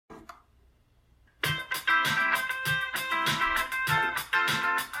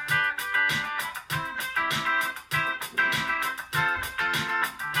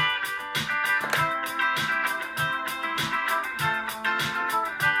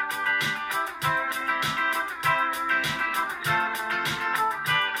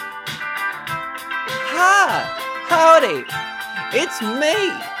everybody! It's me,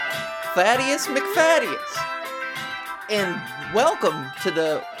 Thaddeus McFaddeus, and welcome to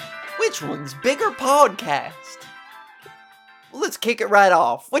the Which One's Bigger podcast. Well, let's kick it right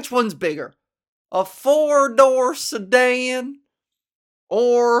off. Which one's bigger? A 4-door sedan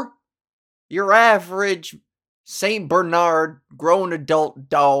or your average St. Bernard grown adult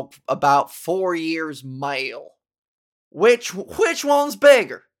dog about 4 years male? Which one's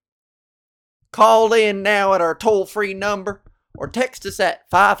bigger? Call in now at our toll-free number or text us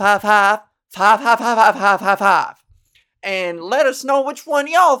at 555-555-5555 and let us know which one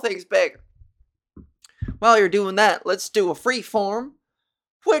y'all think's bigger. While you're doing that, let's do a free form.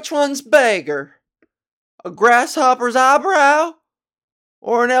 Which one's bigger? A grasshopper's eyebrow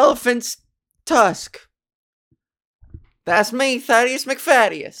or an elephant's tusk? That's me, Thaddeus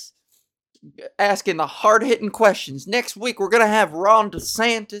McFaddeus, asking the hard-hitting questions. Next week, we're going to have Ron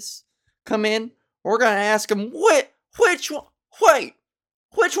DeSantis come in. We're going to ask him, which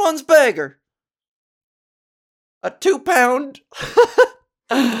one's bigger? A 2 pound,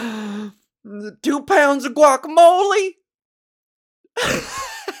 2 pounds of guacamole?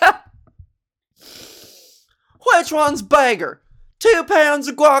 Which one's bigger? 2 pounds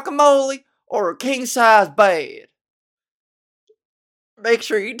of guacamole or a king-size bed? Make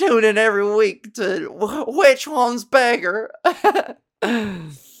sure you tune in every week to Which One's Bigger.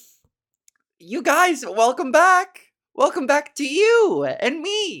 You guys, welcome back. Welcome back to you and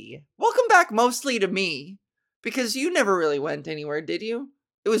me. Welcome back mostly to me, because you never really went anywhere, did you?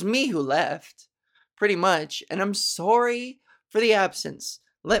 It was me who left, pretty much, and I'm sorry for the absence.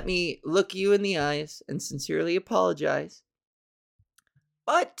 Let me look you in the eyes and sincerely apologize.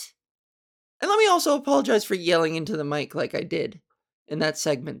 And let me also apologize for yelling into the mic like I did in that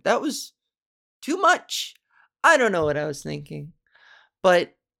segment. That was too much. I don't know what I was thinking.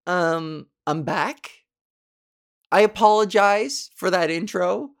 But, I'm back. I apologize for that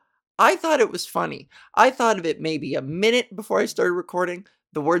intro. I thought it was funny. I thought of it maybe a minute before I started recording.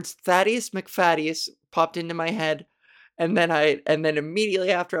 The words Thaddeus McFaddeus popped into my head. And then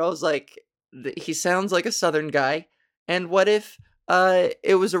immediately after I was like, he sounds like a Southern guy. And what if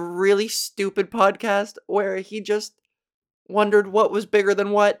it was a really stupid podcast where he just wondered what was bigger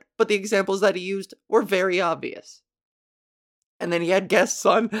than what, but the examples that he used were very obvious. And then he had guests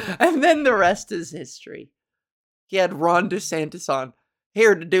on, and then the rest is history. He had Ron DeSantis on,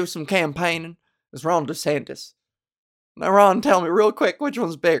 here to do some campaigning. It's Ron DeSantis. Now, Ron, tell me real quick, which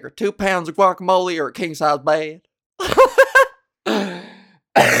one's bigger, 2 pounds of guacamole or a king-size bed?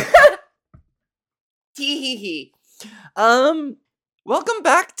 Tee-hee-hee. Welcome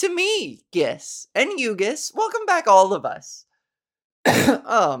back to me, Gis, and you, Gis. Welcome back, all of us.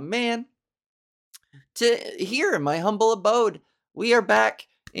 Oh, man. Here in my humble abode, we are back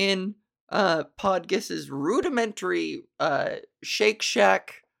in Podgis's rudimentary Shake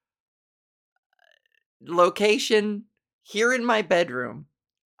Shack location here in my bedroom.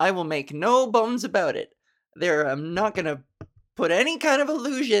 I will make no bones about it. I'm not gonna put any kind of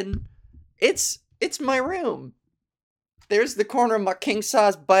illusion. It's my room. There's the corner of my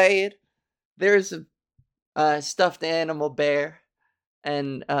king-size bed. There's a stuffed animal bear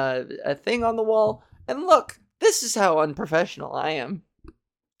and a thing on the wall. And look, this is how unprofessional I am.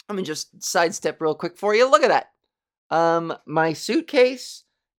 Let me just sidestep real quick for you. Look at that. My suitcase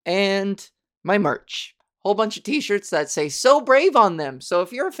and my merch. Whole bunch of t-shirts that say "So Brave" on them. So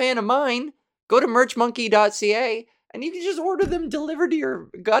if you're a fan of mine, go to merchmonkey.ca and you can just order them delivered to your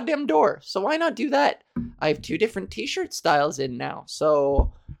goddamn door. So why not do that? I have 2 different t-shirt styles in now.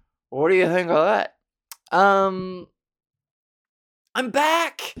 So what do you think of that? I'm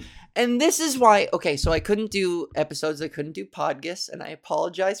back. And this is why, okay, so I couldn't do episodes, I couldn't do podcasts, and I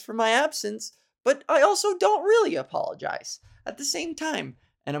apologize for my absence, but I also don't really apologize at the same time.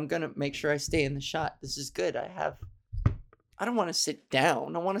 And I'm gonna make sure I stay in the shot. This is good. I don't want to sit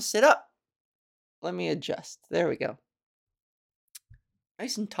down, I want to sit up. Let me adjust. There we go.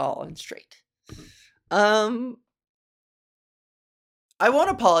 Nice and tall and straight. I won't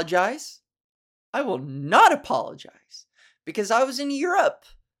apologize. I will not apologize. Because I was in Europe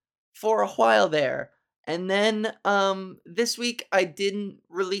for a while there. And then this week I didn't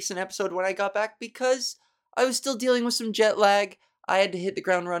release an episode when I got back because I was still dealing with some jet lag. I had to hit the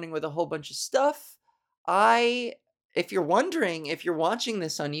ground running with a whole bunch of stuff. If you're wondering, if you're watching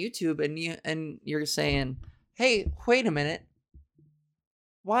this on YouTube and you're saying, hey, wait a minute.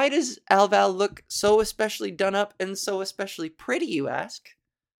 Why does Alval look so especially done up and so especially pretty, you ask?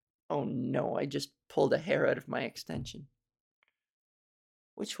 Oh no, I just pulled a hair out of my extension.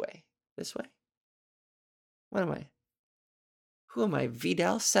 Which way? This way? What am I? Who am I?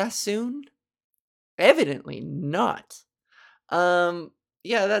 Vidal Sassoon? Evidently not.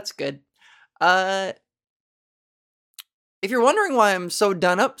 Yeah, that's good. Uh, if you're wondering why I'm so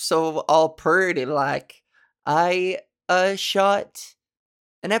done up, so all pretty like, I shot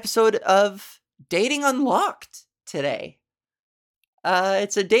an episode of Dating Unlocked today.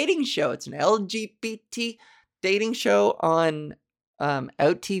 It's a dating show. It's an LGBT dating show on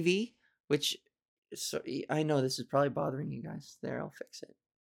Out TV, which I know this is probably bothering you guys. There, I'll fix it.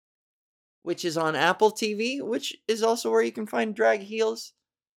 Which is on Apple TV, which is also where you can find Drag Heels.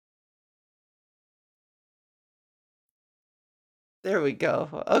 There we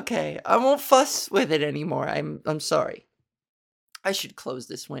go. Okay, I won't fuss with it anymore. I'm sorry. I should close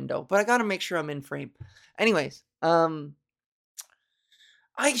this window, but I gotta make sure I'm in frame. Anyways, I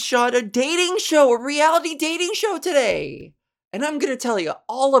shot a dating show, a reality dating show today, and I'm gonna tell you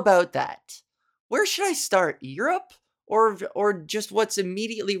all about that. Where should I start? Europe or just what's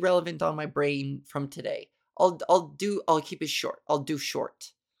immediately relevant on my brain from today? I'll keep it short. I'll do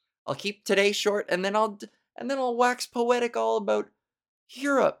short. I'll keep today short, and then I'll wax poetic all about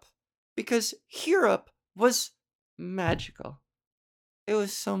Europe, because Europe was magical. It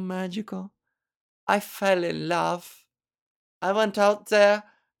was so magical. I fell in love. I went out there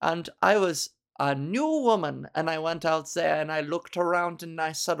and I was a new woman, and I went out there and I looked around and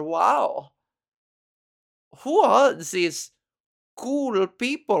I said, wow, who are these cool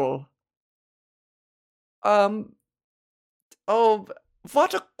people? Oh,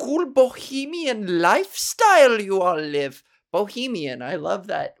 what a cool bohemian lifestyle you all live. Bohemian, I love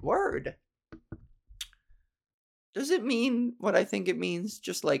that word. Does it mean what I think it means?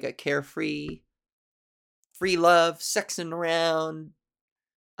 Just like a carefree, free love, sexing around,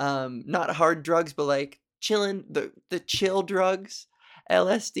 not hard drugs, but like chilling, the chill drugs,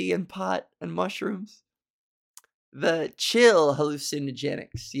 LSD and pot and mushrooms, the chill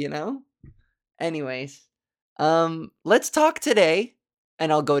hallucinogenics, you know? Anyways, let's talk today,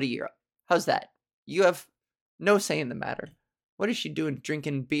 and I'll go to Europe. How's that? You have no say in the matter. What is she doing?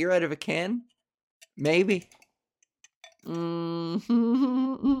 Drinking beer out of a can? Maybe. I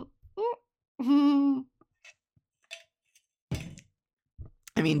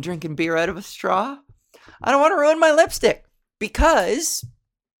mean, drinking beer out of a straw? I don't want to ruin my lipstick, because,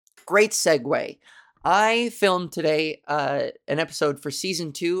 great segue. I filmed today an episode for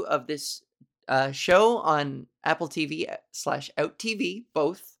season 2 of this show on Apple TV / Out TV,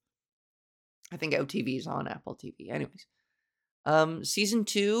 both. I think Out TV is on Apple TV. Anyways, season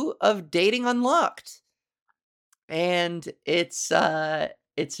 2 of Dating Unlocked, and it's an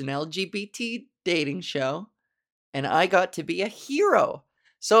LGBT dating show, and I got to be a hero.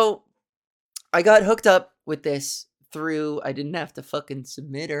 So I got hooked up with this through, I didn't have to fucking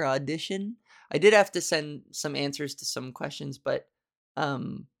submit or audition. I did have to send some answers to some questions, but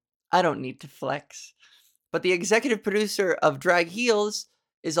I don't need to flex. But the executive producer of Drag Heels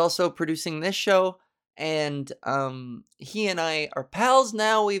is also producing this show, and he and I are pals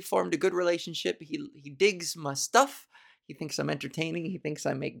now. We've formed a good relationship. He digs my stuff. He thinks I'm entertaining. He thinks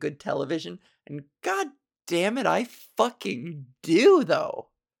I make good television. And god damn it, I fucking do, though.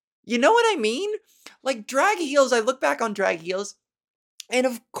 You know what I mean? Like, Drag Heels, I look back on Drag Heels, and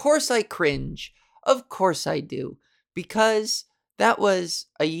of course I cringe. Of course I do. Because that was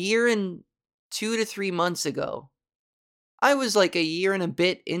a year and 2 to 3 months ago. I was like a year and a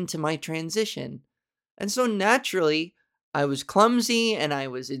bit into my transition. And so naturally, I was clumsy and I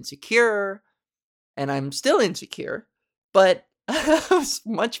was insecure. And I'm still insecure. But I was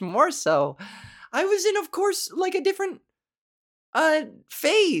much more so. I was in, of course, like a different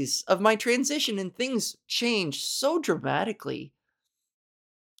phase of my transition, and things changed so dramatically.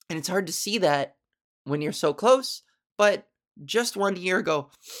 And it's hard to see that when you're so close, but just 1 year ago,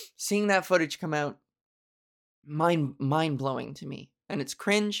 seeing that footage come out, mind-blowing to me. And it's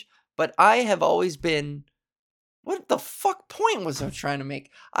cringe, but I have always been, what the fuck point was I trying to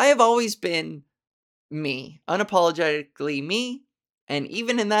make? I have always been me, unapologetically me, and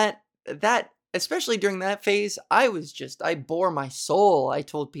even in that especially during that phase, I bore my soul. I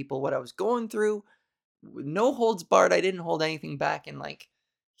told people what I was going through, no holds barred. I didn't hold anything back, and like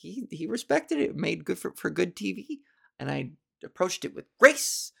he respected it, made good for good TV, and I approached it with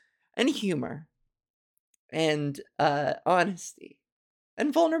grace and humor and honesty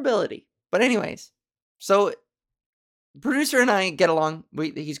and vulnerability. But anyways, so producer and I get along.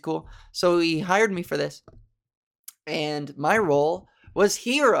 He's cool, so he hired me for this, and my role was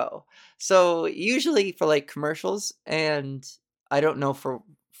hero. So usually for like commercials, and I don't know for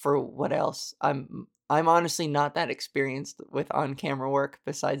what else. I'm honestly not that experienced with on-camera work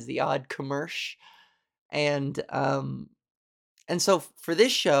besides the odd commercial. And And so for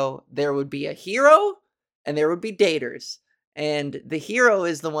this show, there would be a hero and there would be daters. And the hero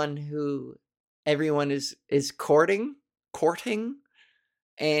is the one who everyone is courting,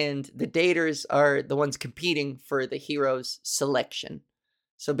 and the daters are the ones competing for the hero's selection.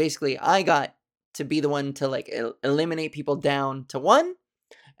 So basically, I got to be the one to like eliminate people down to one,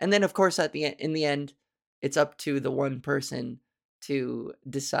 and then of course in the end, it's up to the one person to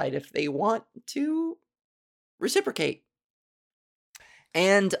decide if they want to reciprocate.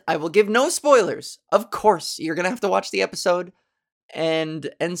 And I will give no spoilers. Of course, you're gonna have to watch the episode,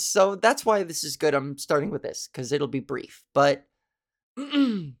 and so that's why this is good. I'm starting with this because it'll be brief, but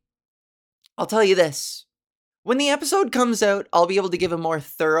I'll tell you this. When the episode comes out, I'll be able to give a more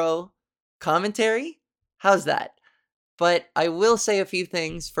thorough commentary. How's that? But I will say a few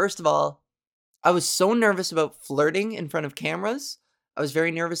things. First of all, I was so nervous about flirting in front of cameras. I was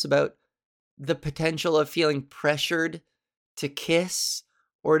very nervous about the potential of feeling pressured to kiss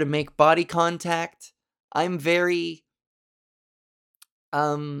or to make body contact. I'm very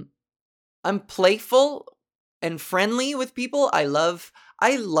I'm playful and friendly with people. I love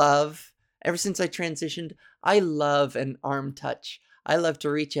ever since I transitioned, I love an arm touch. I love to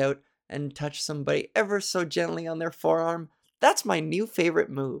reach out and touch somebody ever so gently on their forearm. That's my new favorite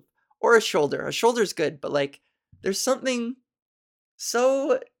move. Or a shoulder. A shoulder's good, but like there's something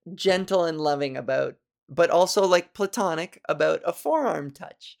so gentle and loving about, but also like platonic about a forearm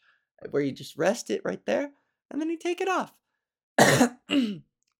touch where you just rest it right there and then you take it off.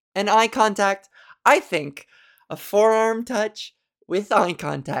 And eye contact, I think a forearm touch with eye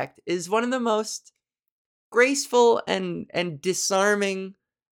contact is one of the most graceful and disarming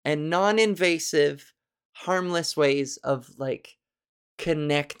and non-invasive, harmless ways of like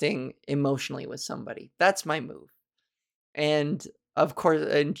connecting emotionally with somebody. That's my move. And of course,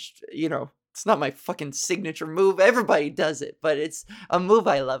 and it's not my fucking signature move. Everybody does it, but it's a move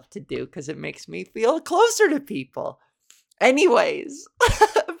I love to do because it makes me feel closer to people. Anyways,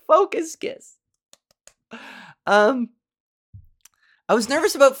 focus kiss. I was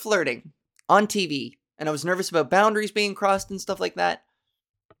nervous about flirting on TV, and I was nervous about boundaries being crossed and stuff like that,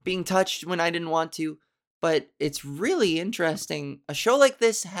 being touched when I didn't want to. But it's really interesting. A show like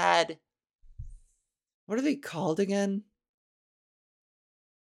this had, what are they called again?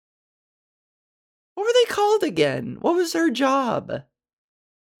 What were they called again? What was their job?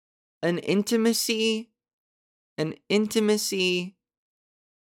 An intimacy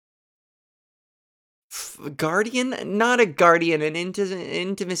guardian? Not a guardian, an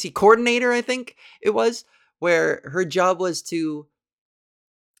intimacy coordinator, I think it was, where her job was to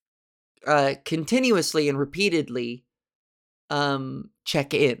continuously and repeatedly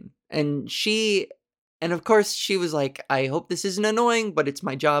check in. And of course she was like, I hope this isn't annoying, but it's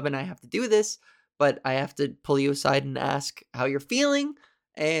my job and I have to do this, but I have to pull you aside and ask how you're feeling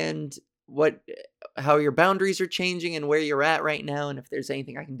and how your boundaries are changing and where you're at right now and if there's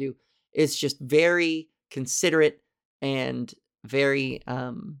anything I can do. It's just very considerate and very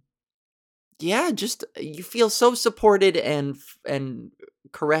just you feel so supported and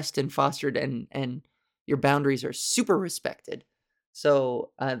caressed and fostered, and your boundaries are super respected.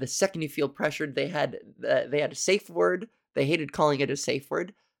 So the second you feel pressured, they had a safe word. They hated calling it a safe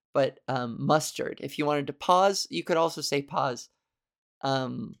word, but mustard. If you wanted to pause, you could also say pause.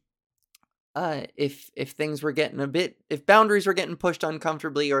 If things were getting if boundaries were getting pushed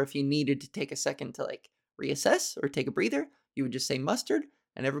uncomfortably, or if you needed to take a second to like reassess or take a breather, you would just say mustard,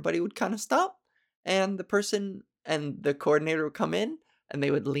 and everybody would kind of stop, and the person and the coordinator would come in, and they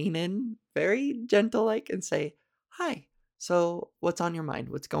would lean in very gentle like and say, "Hi, so what's on your mind?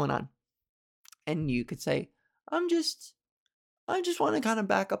 What's going on?" And you could say, I just want to kind of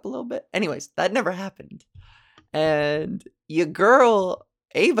back up a little bit. Anyways, that never happened. And your girl,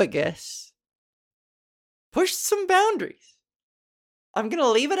 Ava, guess, pushed some boundaries. I'm going to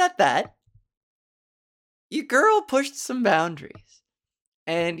leave it at that. Your girl pushed some boundaries.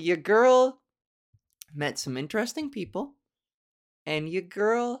 And your girl met some interesting people. And your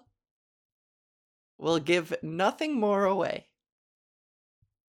girl will give nothing more away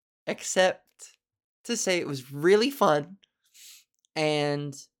except to say it was really fun.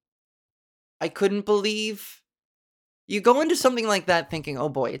 And I couldn't believe you go into something like that thinking, oh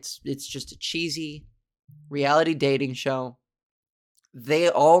boy, it's just a cheesy reality dating show. They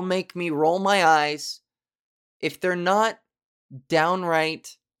all make me roll my eyes. If they're not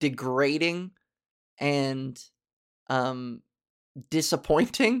downright degrading and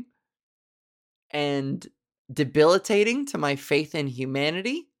disappointing and debilitating to my faith in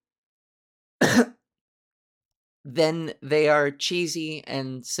humanity, then they are cheesy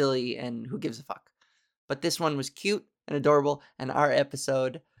and silly and who gives a fuck. But this one was cute and adorable. And our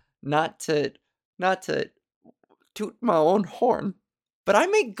episode, not to toot my own horn, but I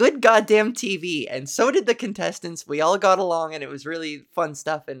make good goddamn TV, and so did the contestants. We all got along, and it was really fun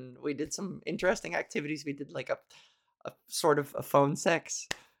stuff, and we did some interesting activities. We did like a sort of a phone sex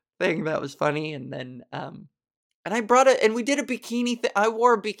thing that was funny, and then and I brought it, and we did a bikini thing. I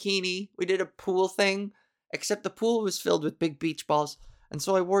wore a bikini. We did a pool thing, except the pool was filled with big beach balls, and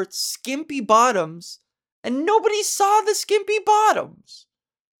so I wore skimpy bottoms, and nobody saw the skimpy bottoms.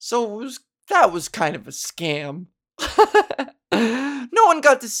 So that was kind of a scam. No one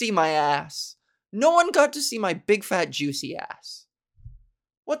got to see my ass. No one got to see my big fat juicy ass.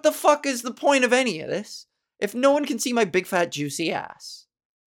 What the fuck is the point of any of this if no one can see my big fat juicy ass?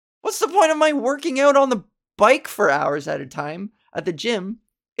 What's the point of my working out on the bike for hours at a time at the gym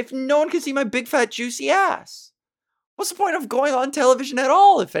if no one can see my big fat juicy ass? What's the point of going on television at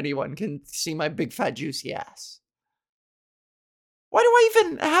all if anyone can see my big fat juicy ass? Why do I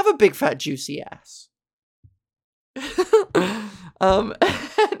even have a big fat juicy ass?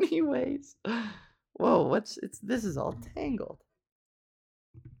 Anyways. Whoa, this is all tangled.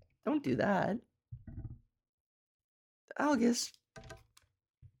 Don't do that. Algus.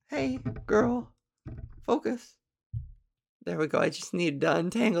 Hey, girl. Focus. There we go. I just needed to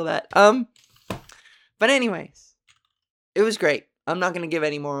untangle that. But anyways, it was great. I'm not going to give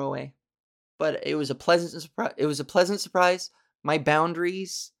any more away. But it was a pleasant surprise. My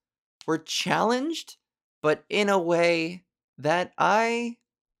boundaries were challenged, but in a way that I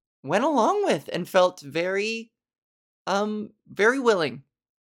went along with and felt very willing.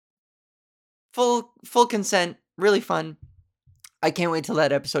 Full consent, really fun. I can't wait till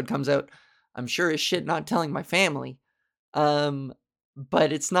that episode comes out. I'm sure as shit not telling my family.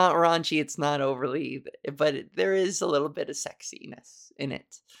 But it's not raunchy, it's not overly, but there is a little bit of sexiness in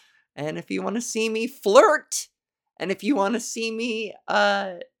it. And if you want to see me flirt, and if you want to see me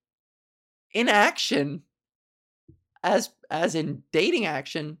in action, as in dating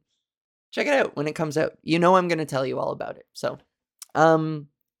action, check it out when it comes out. You know I'm going to tell you all about it. So,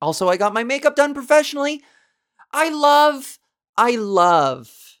 also I got my makeup done professionally. I love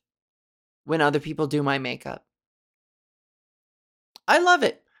when other people do my makeup. I love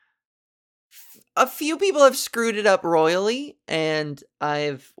it. A few people have screwed it up royally, and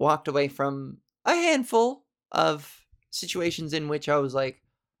I've walked away from a handful of situations in which I was like,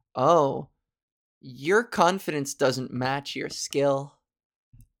 oh, your confidence doesn't match your skill.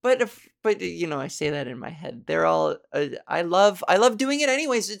 But you know, I say that in my head. They're all I love doing it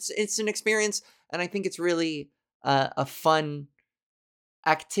anyways. It's an experience, and I think it's really a fun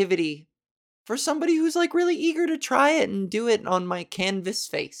activity for somebody who's like really eager to try it and do it on my canvas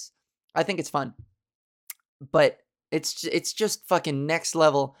face. I think it's fun. But it's just fucking next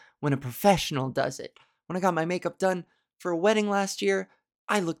level when a professional does it. When I got my makeup done for a wedding last year,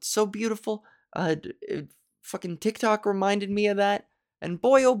 I looked so beautiful. Fucking TikTok reminded me of that. And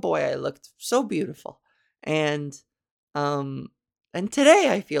boy, oh boy, I looked so beautiful. And today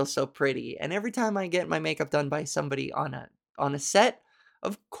I feel so pretty. And every time I get my makeup done by somebody on a set,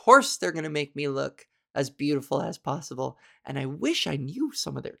 of course they're going to make me look as beautiful as possible. And I wish I knew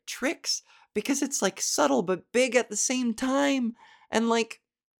some of their tricks, because it's like subtle but big at the same time. And like,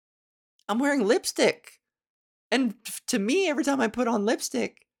 I'm wearing lipstick. And to me, every time I put on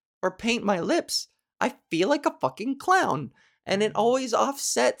lipstick or paint my lips, I feel like a fucking clown. And it always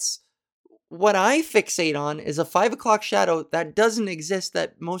offsets what I fixate on is a 5 o'clock shadow that doesn't exist,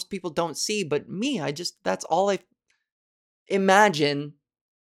 that most people don't see. But me, that's all I imagine.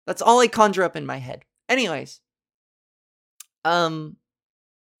 That's all I conjure up in my head. Anyways.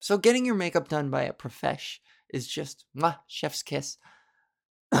 So getting your makeup done by a profesh is just, chef's kiss.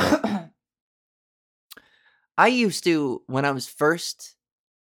 I used to, when I was first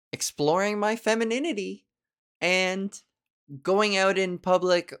exploring my femininity and going out in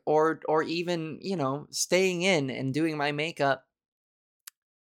public or even, you know, staying in and doing my makeup,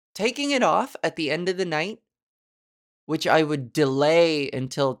 taking it off at the end of the night, which I would delay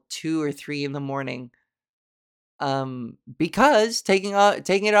until 2 or 3 in the morning, because taking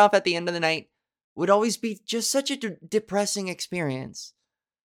it off at the end of the night would always be just such a depressing experience.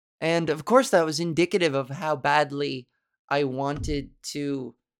 And of course that was indicative of how badly I wanted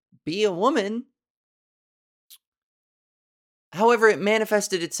to be a woman. However, it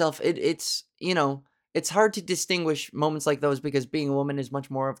manifested itself. It's, you know, it's hard to distinguish moments like those, because being a woman is much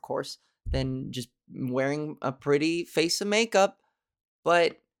more, of course, than just wearing a pretty face of makeup.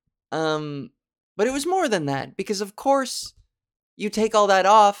 But it was more than that, because of course you take all that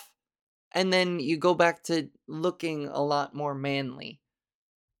off and then you go back to looking a lot more manly.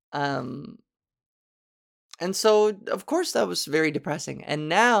 And And so, of course, that was very depressing. And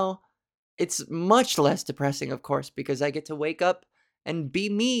now it's much less depressing, of course, because I get to wake up and be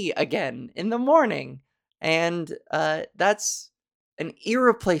me again in the morning. And that's an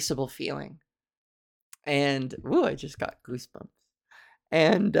irreplaceable feeling. And, ooh, I just got goosebumps.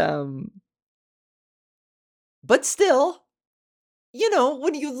 And, but still,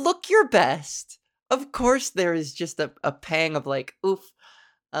 when you look your best, of course there is just a pang of like, oof,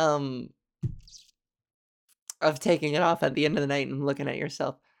 um, of taking it off at the end of the night and looking at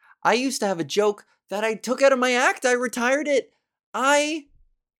yourself. I used to have a joke that I took out of my act. I retired it. Oh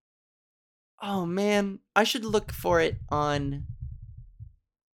man, I should look for it on.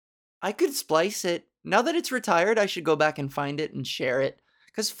 I could splice it. Now that it's retired, I should go back and find it and share it.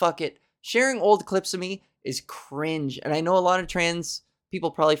 Because fuck it. Sharing old clips of me is cringe. And I know a lot of trans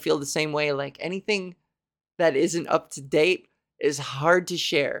people probably feel the same way. Like anything that isn't up to date is hard to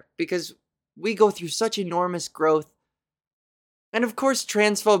share because we go through such enormous growth. And of course,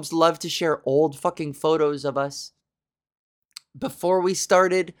 transphobes love to share old fucking photos of us before we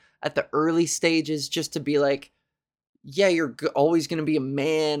started at the early stages just to be like, yeah, you're always going to be a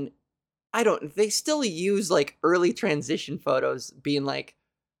man. They still use like early transition photos being like,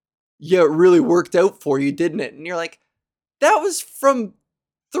 yeah, it really worked out for you, didn't it? And you're like, that was from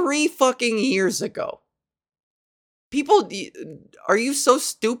 3 fucking years ago. People, are you so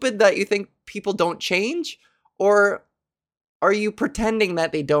stupid that you think people don't change? Or are you pretending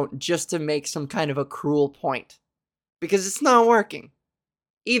that they don't just to make some kind of a cruel point? Because it's not working.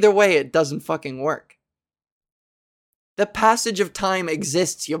 Either way, it doesn't fucking work. The passage of time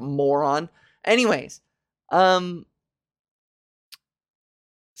exists, you moron. Anyways,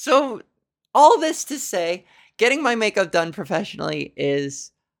 so all this to say, getting my makeup done professionally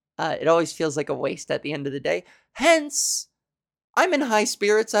is, it always feels like a waste at the end of the day. Hence, I'm in high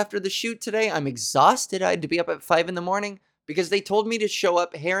spirits after the shoot today. I'm exhausted. I had to be up at 5 a.m. because they told me to show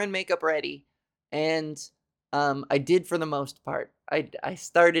up hair and makeup ready. And I did for the most part. I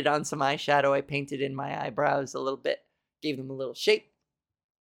started on some eyeshadow. I painted in my eyebrows a little bit. Gave them a little shape.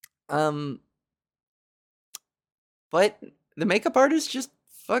 But the makeup artist just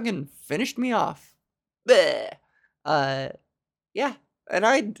fucking finished me off. Bleh. Yeah. And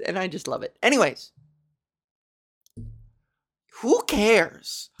I just love it. Anyways. Who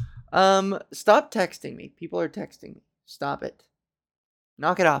cares? Stop texting me. People are texting me. Stop it.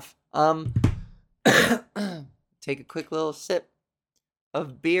 Knock it off. Take a quick little sip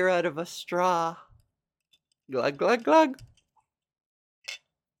of beer out of a straw. Glug, glug, glug.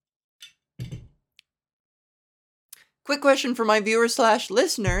 Quick question for my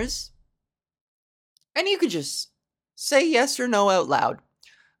viewers/listeners. And you could just say yes or no out loud.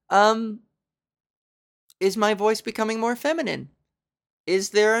 Is my voice becoming more feminine?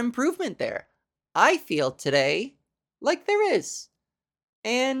 Is there improvement there? I feel today like there is.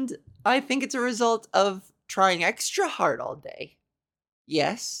 And I think it's a result of trying extra hard all day.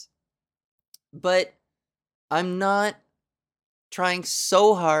 Yes. But I'm not trying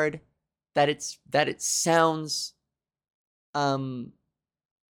so hard that it sounds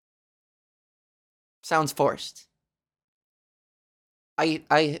forced.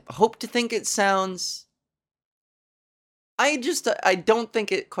 I hope to think it sounds. I don't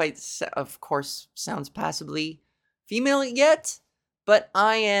think it quite, of course, sounds passably female yet, but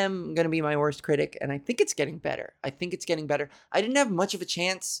I am going to be my worst critic, and I think it's getting better. I didn't have much of a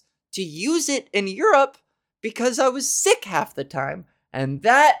chance to use it in Europe because I was sick half the time, and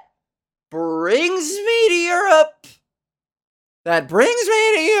that brings me to Europe.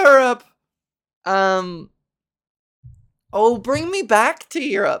 Oh, bring me back to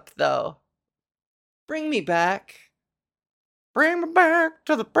Europe, though. Bring me back. Bring me back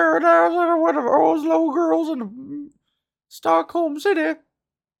to the paradise with the Oslo girls in Stockholm City.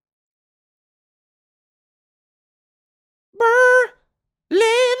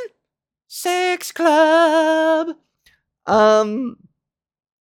 Berlin Sex Club. I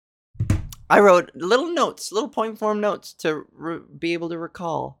wrote little point form notes to be able to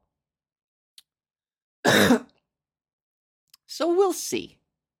recall. So we'll see.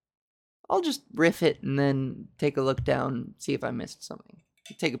 I'll just riff it and then take a look down, see if I missed something.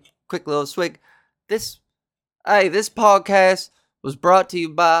 Take a quick little swig. This podcast was brought to you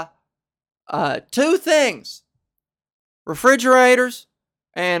by 2 things: refrigerators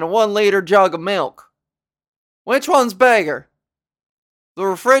and a 1-liter jug of milk. Which one's bigger? The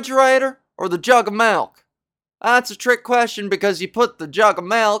refrigerator or the jug of milk? That's a trick question because you put the jug of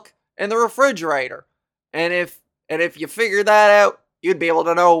milk in the refrigerator. And if you figure that out, you'd be able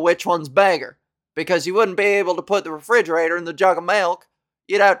to know which one's bigger. Because you wouldn't be able to put the refrigerator in the jug of milk.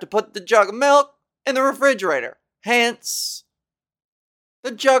 You'd have to put the jug of milk in the refrigerator. Hence,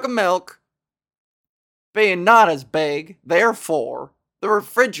 the jug of milk being not as big, therefore, the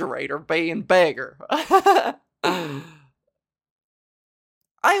refrigerator being bigger. I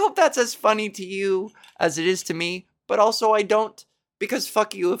hope that's as funny to you as it is to me, but also I don't, because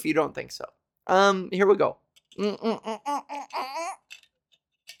fuck you if you don't think so. Here we go.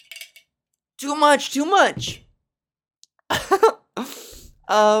 Too much.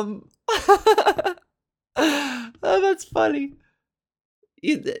 Oh, that's funny.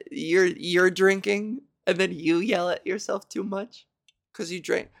 You're drinking, and then you yell at yourself too much because you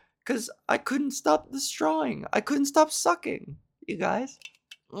drank. Because I couldn't stop the strawing. I couldn't stop sucking. You guys.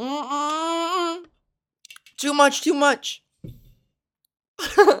 Too much.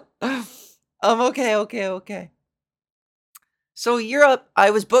 Okay. So Europe, I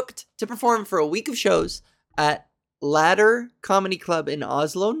was booked to perform for a week of shows at Ladder Comedy Club in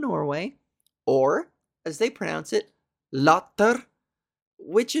Oslo, Norway, or, as they pronounce it, Latter,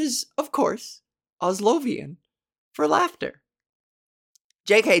 which is, of course, Oslovian for laughter.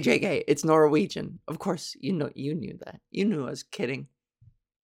 JK, it's Norwegian. Of course, you knew that. You knew I was kidding.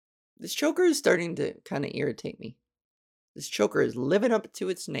 This choker is starting to kind of irritate me. This choker is living up to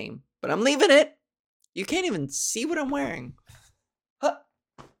its name, but I'm leaving it. You can't even see what I'm wearing. Huh.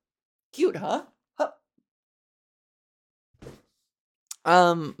 Cute, huh?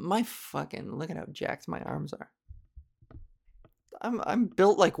 My fucking, look at how jacked my arms are. I'm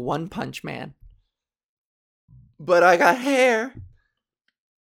built like One Punch Man. But I got hair.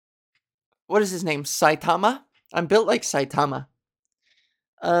 What is his name? Saitama? I'm built like Saitama.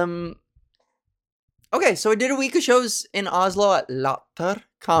 Okay, so I did a week of shows in Oslo at Latter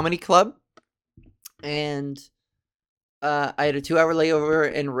Comedy Club. And I had a 2-hour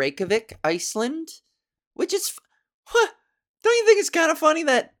layover in Reykjavik, Iceland. Which is... Don't you think it's kind of funny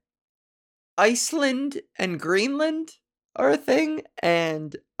that Iceland and Greenland are a thing,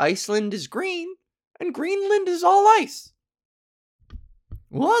 and Iceland is green, and Greenland is all ice?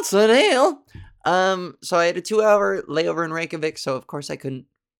 What's the deal? So I had a 2-hour layover in Reykjavik, so of course I couldn't.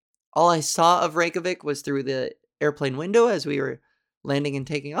 All I saw of Reykjavik was through the airplane window as we were landing and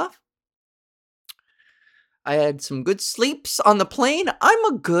taking off. I had some good sleeps on the plane. I'm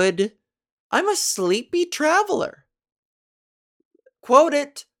a sleepy traveler. Quote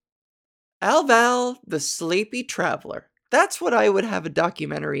it, Alval, the Sleepy Traveler. That's what I would have a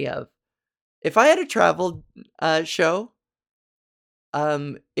documentary of. If I had a travel show,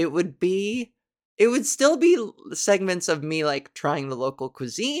 it would still be segments of me like trying the local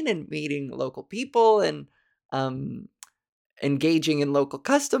cuisine and meeting local people and engaging in local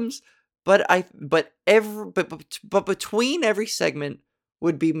customs. But between every segment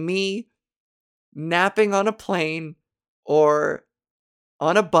would be me napping on a plane or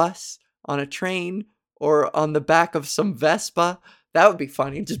on a bus, on a train, or on the back of some Vespa. That would be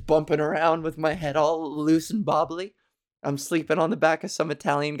funny, just bumping around with my head all loose and bobbly. I'm sleeping on the back of some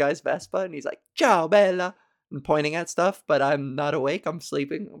Italian guy's Vespa, and he's like, "Ciao, bella," and pointing at stuff, but I'm not awake. I'm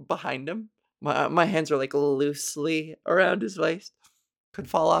sleeping behind him. My hands are like loosely around his waist. Could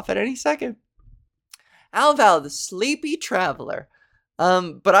fall off at any second. Alval, the Sleepy Traveler.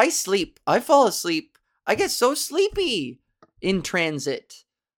 But I sleep. I fall asleep. I get so sleepy in transit.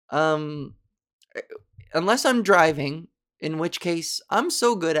 Unless I'm driving, in which case I'm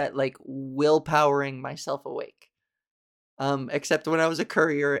so good at like willpowering myself awake. Except when I was a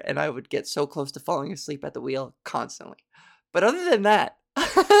courier and I would get so close to falling asleep at the wheel constantly. But other than that,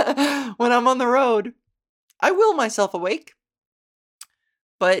 when I'm on the road, I will myself awake.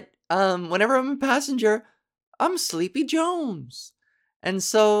 But whenever I'm a passenger, I'm Sleepy Jones. And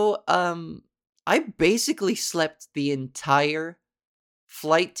so I basically slept the entire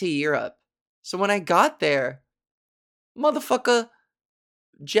flight to Europe. So when I got there, motherfucker,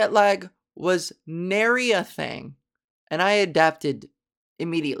 jet lag was nary a thing. And I adapted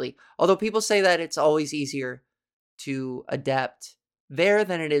immediately. Although people say that it's always easier to adapt there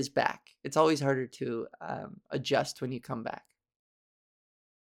than it is back. It's always harder to adjust when you come back.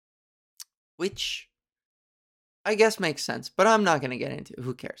 Which I guess makes sense, but I'm not going to get into it.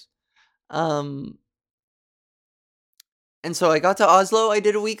 Who cares? And so I got to Oslo. I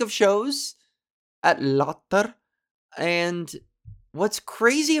did a week of shows at Latter. And what's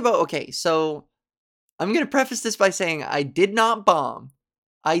crazy about... Okay, so I'm going to preface this by saying I did not bomb.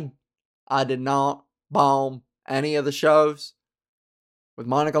 I did not bomb any of the shows with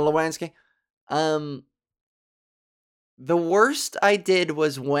Monica Lewinsky. The worst I did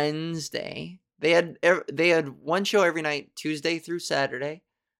was Wednesday. They had one show every night, Tuesday through Saturday,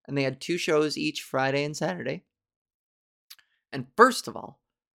 and they had 2 shows each, Friday and Saturday. And first of all,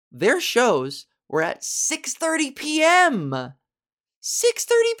 their shows were at 6:30 p.m.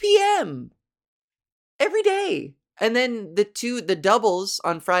 6:30 p.m. every day. And then the doubles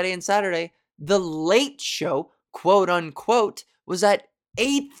on Friday and Saturday, the late show, quote unquote, was at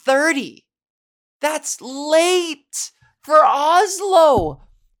 8:30. That's late for Oslo.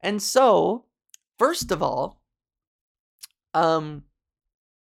 And so, first of all,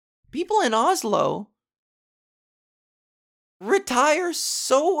 people in Oslo retire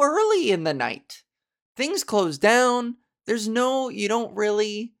so early in the night. Things close down. You don't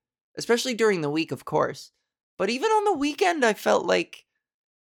really, especially during the week, of course. But even on the weekend, I felt like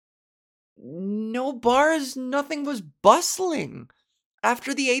no bars, nothing was bustling.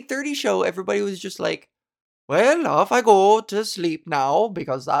 After the 8:30 show, everybody was just like, well, off I go to sleep now,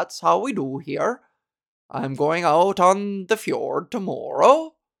 because that's how we do here. I'm going out on the fjord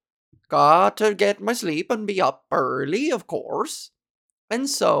tomorrow. Got to get my sleep and be up early, of course. And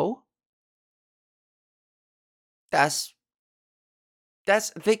so, they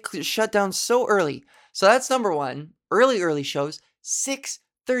shut down so early. So that's number one. Early shows,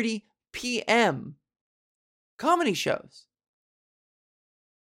 6:30 p.m. comedy shows.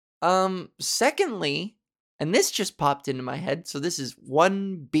 Secondly, and this just popped into my head, so this is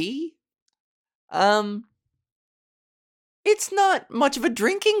 1B. It's not much of a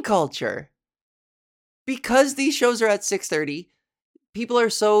drinking culture. Because these shows are at 6:30, people are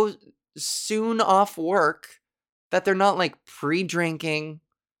so soon off work that they're not like pre-drinking.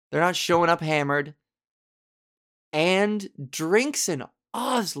 They're not showing up hammered. And drinks in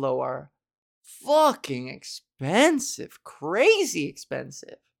Oslo are fucking expensive. Crazy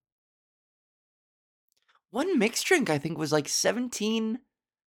expensive. One mixed drink, I think, was like $17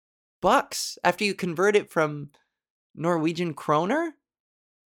 after you convert it from Norwegian kroner.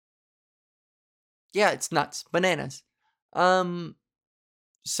 Yeah, it's nuts. Bananas.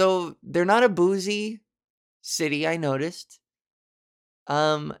 So they're not a boozy city, I noticed.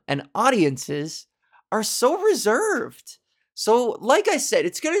 And audiences are so reserved. So, like I said,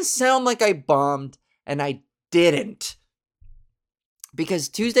 it's gonna sound like I bombed, and I didn't. Because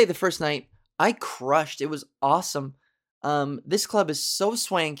Tuesday, the first night, I crushed. It was awesome. This club is so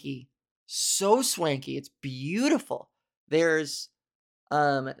swanky. So swanky. It's beautiful. There's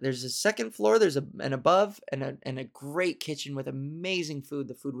a second floor, there's an above, and a great kitchen with amazing food.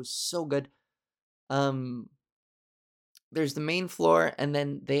 The food was so good. There's the main floor, and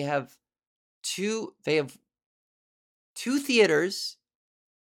then they have two theaters,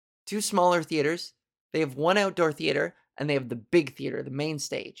 two smaller theaters. They have one outdoor theater, and they have the big theater, the main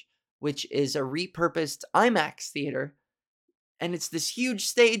stage, which is a repurposed IMAX theater. And it's this huge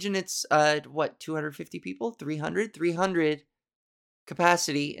stage, and it's 250 people, 300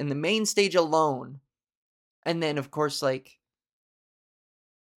 capacity in the main stage alone. And then, of course, like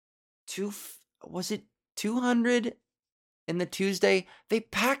 200 in the Tuesday? They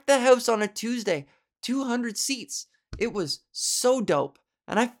packed the house on a Tuesday. 200 seats. It was so dope.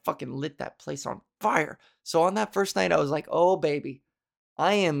 And I fucking lit that place on fire. So on that first night, I was like, oh, baby,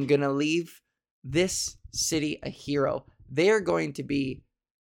 I am going to leave this city a hero. They are going to be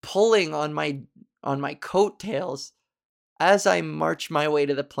pulling on my coattails as I march my way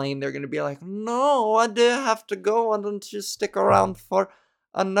to the plane. They're going to be like, no, I do have to go. Why don't you stick around for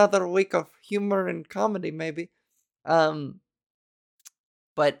another week of humor and comedy, maybe? But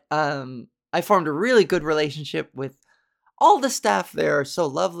I formed a really good relationship with all the staff there. Are so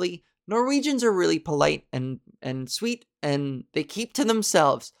lovely. Norwegians are really polite and sweet, and they keep to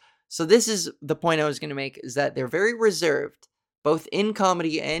themselves. So this is the point I was going to make, is that they're very reserved, both in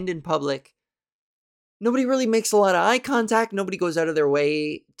comedy and in public. Nobody really makes a lot of eye contact. Nobody goes out of their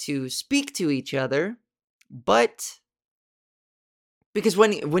way to speak to each other. But because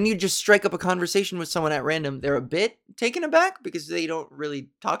when you just strike up a conversation with someone at random, they're a bit taken aback because they don't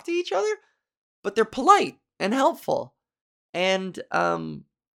really talk to each other. But they're polite and helpful. And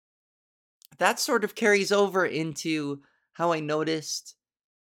that sort of carries over into how I noticed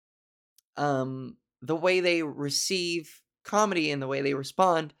the way they receive comedy and the way they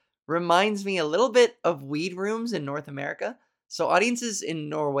respond reminds me a little bit of weed rooms in North America. So audiences in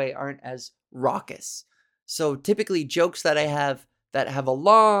Norway aren't as raucous. So typically jokes that I have that have a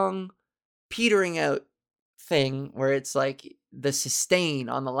long petering out thing where it's like the sustain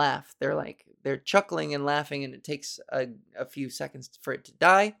on the laugh. They're chuckling and laughing, and it takes a few seconds for it to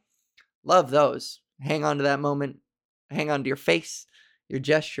die. Love those. Hang on to that moment. Hang on to your face, your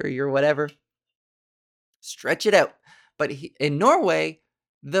gesture, your whatever. Stretch it out. But in Norway,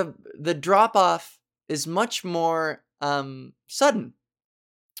 the drop off is much more sudden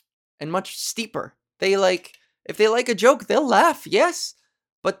and much steeper. If they like a joke, they'll laugh, yes,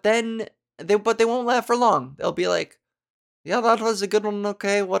 but then but they won't laugh for long. They'll be like, "Yeah, that was a good one.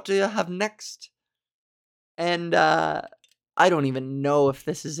 Okay, what do you have next?" And I don't even know if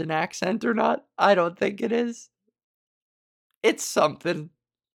this is an accent or not. I don't think it is. It's something.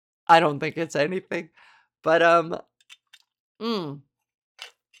 I don't think it's anything. But mm,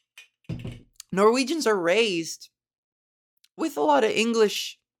 Norwegians are raised with a lot of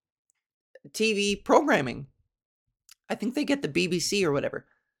English TV programming. I think they get the BBC or whatever.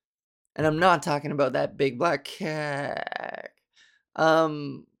 And I'm not talking about that big black cat.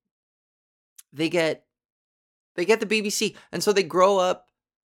 They get the BBC, and so they grow up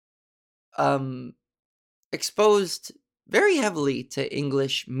exposed very heavily to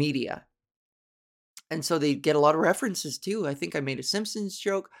English media. And so they get a lot of references too. I think I made a Simpsons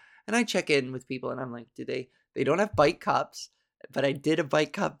joke, and I check in with people and I'm like, they don't have bike cops, but I did a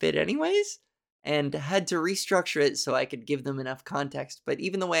bike cop bit anyways, and had to restructure it so I could give them enough context. But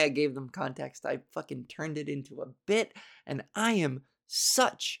even the way I gave them context, I fucking turned it into a bit, and I am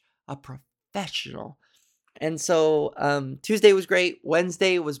such a professional. And so Tuesday was great.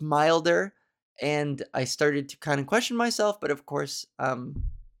 Wednesday was milder, and I started to kind of question myself. But of course,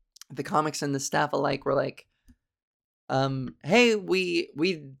 the comics and the staff alike were like, hey,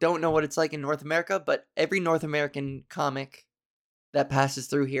 we don't know what it's like in North America, but every North American comic that passes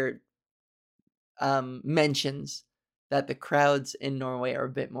through here mentions that the crowds in Norway are a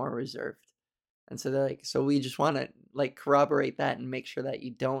bit more reserved. And so they're like, so we just want to like corroborate that and make sure that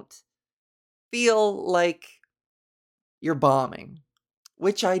you don't feel like you're bombing,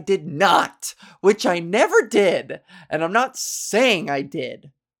 which I did not, which I never did. And I'm not saying I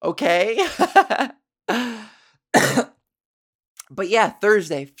did. Okay. But yeah,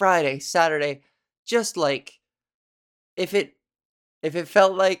 Thursday, Friday, Saturday, just like if it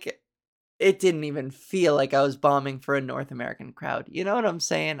felt like it didn't even feel like I was bombing for a North American crowd. You know what I'm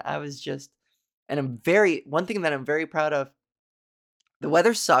saying? I was just, and one thing that I'm very proud of, the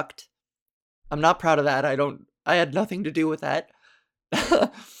weather sucked. I'm not proud of that. I had nothing to do with that.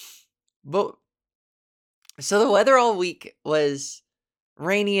 But so the weather all week was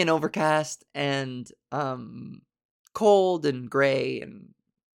rainy and overcast and cold and gray and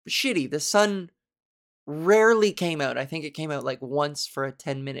shitty. The sun rarely came out. I think it came out like once for a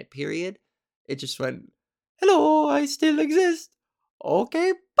 10-minute period. It just went, "Hello, I still exist.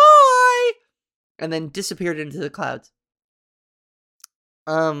 Okay, bye." And then disappeared into the clouds.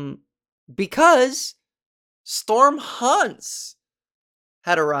 Because Storm Hans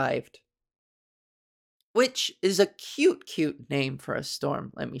had arrived, which is a cute name for a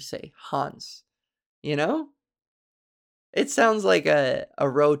storm, let me say. Hans. You know? It sounds like a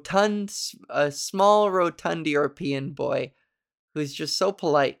small rotund European boy who's just so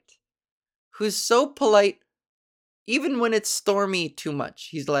polite. Who's so polite even when it's stormy too much.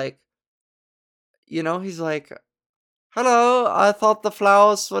 He's like, "Hello, I thought the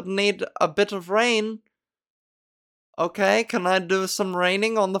flowers would need a bit of rain. Okay, can I do some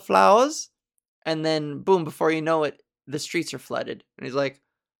raining on the flowers?" And then, boom, before you know it, the streets are flooded. And he's like,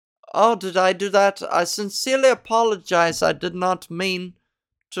 "Oh, did I do that? I sincerely apologize. I did not mean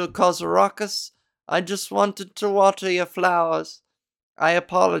to cause a ruckus. I just wanted to water your flowers. I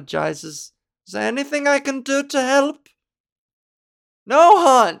apologize. Is there anything I can do to help?" "No,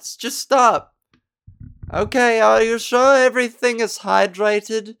 Hans, just stop." "Okay, are you sure everything is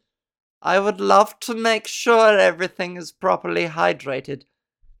hydrated? I would love to make sure everything is properly hydrated."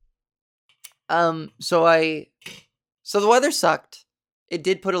 So the weather sucked. It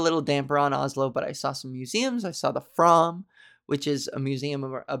did put a little damper on Oslo, but I saw some museums. I saw the Fram, which is a museum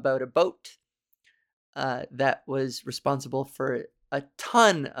about a boat that was responsible for a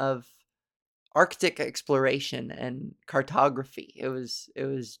ton of Arctic exploration and cartography. It was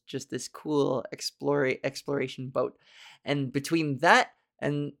just this cool exploration boat. And between that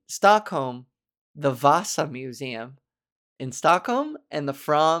and Stockholm, the Vasa Museum in Stockholm and the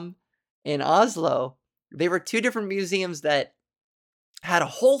Fram in Oslo, they were two different museums that had a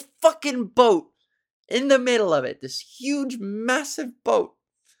whole fucking boat in the middle of it. This huge, massive boat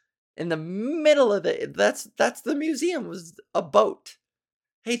in the middle of it. That's the museum, was a boat.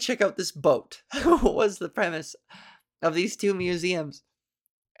 Hey, check out this boat. Was the premise of these two museums.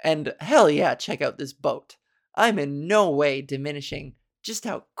 And hell yeah, check out this boat. I'm in no way diminishing just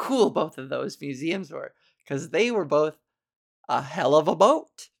how cool both of those museums were, because they were both a hell of a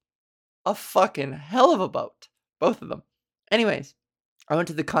boat. A fucking hell of a boat. Both of them. Anyways, I went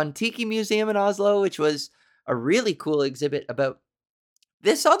to the Kon-Tiki Museum in Oslo, which was a really cool exhibit about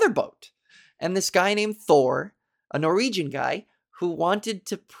this other boat. And this guy named Thor, a Norwegian guy, who wanted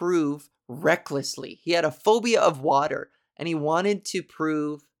to prove recklessly. He had a phobia of water, and he wanted to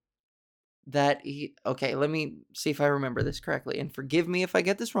prove that okay, let me see if I remember this correctly, and forgive me if I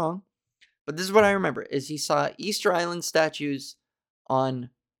get this wrong, but this is what I remember, is he saw Easter Island statues on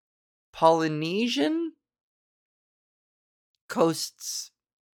Polynesian coasts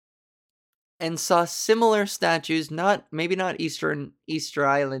and saw similar statues, maybe not Easter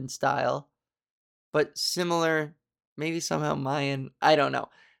Island style, but similar, maybe somehow Mayan. I don't know.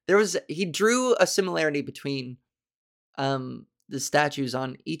 He drew a similarity between the statues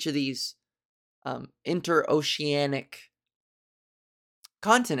on each of these interoceanic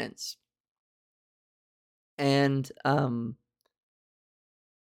continents, and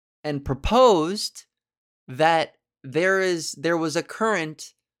proposed that there was a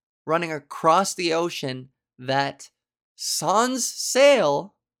current running across the ocean that sans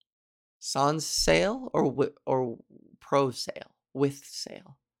sail or pro sail with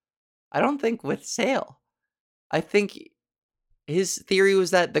sail. I don't think with sail. I think his theory was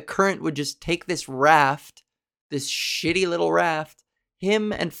that the current would just take this raft, this shitty little raft,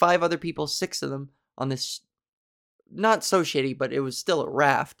 him and 5 other people, 6 of them, on this, not so shitty, but it was still a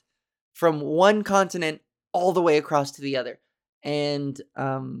raft, from one continent all the way across to the other. And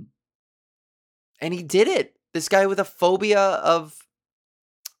he did it. This guy with a phobia of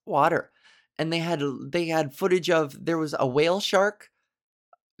water. And they had footage of, there was a whale shark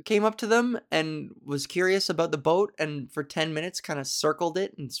came up to them and was curious about the boat, and for 10 minutes kind of circled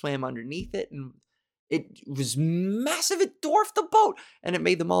it and swam underneath it, and it was massive. It dwarfed the boat, and it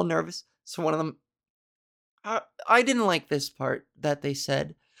made them all nervous. So one of them, I didn't like this part that they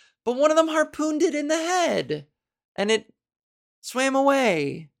said, but one of them harpooned it in the head and it swam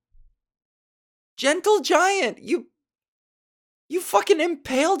away. Gentle giant, you fucking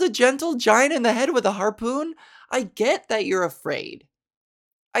impaled a gentle giant in the head with a harpoon? I get that you're afraid.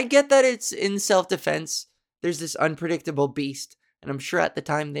 I get that it's in self-defense. There's this unpredictable beast, and I'm sure at the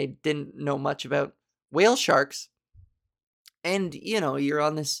time they didn't know much about whale sharks. And, you're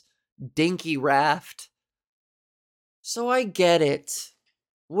on this dinky raft. So I get it.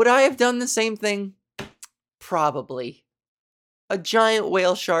 Would I have done the same thing? Probably. A giant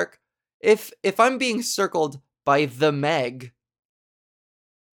whale shark. If I'm being circled by the Meg,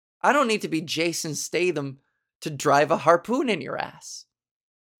 I don't need to be Jason Statham to drive a harpoon in your ass.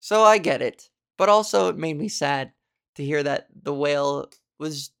 So I get it. But also it made me sad to hear that the whale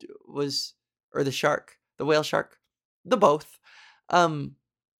was or the shark, the whale shark, the both,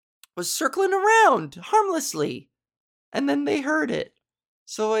 was circling around harmlessly. And then they heard it.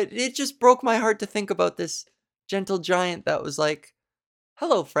 So it just broke my heart to think about this gentle giant that was like,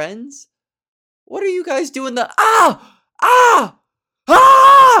 hello, friends. What are you guys doing?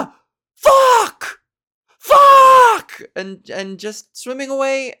 Fuck! And just swimming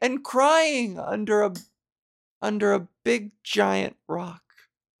away and crying under a big giant rock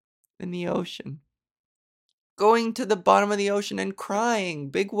in the ocean. Going to the bottom of the ocean and crying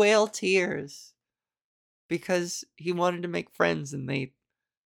big whale tears because he wanted to make friends and they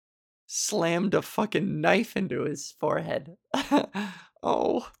slammed a fucking knife into his forehead.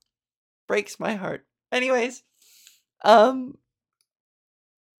 Oh, breaks my heart. Anyways, so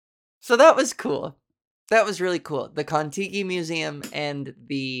that was cool. That was really cool. The Kon-Tiki Museum and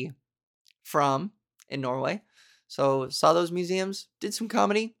the Fram in Norway. So saw those museums, did some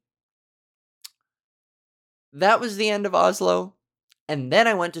comedy. That was the end of Oslo. And then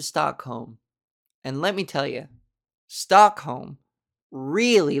I went to Stockholm. And let me tell you, Stockholm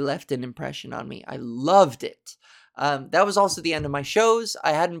really left an impression on me. I loved it. That was also the end of my shows.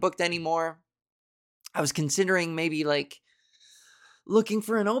 I hadn't booked any more. I was considering maybe looking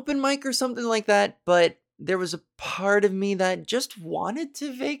for an open mic or something like that, but there was a part of me that just wanted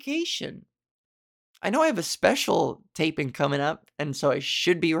to vacation. I know I have a special taping coming up, and so I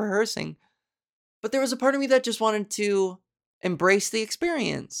should be rehearsing, but there was a part of me that just wanted to embrace the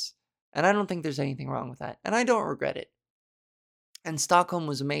experience, and I don't think there's anything wrong with that, and I don't regret it. And Stockholm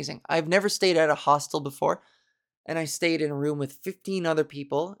was amazing. I've never stayed at a hostel before, and I stayed in a room with 15 other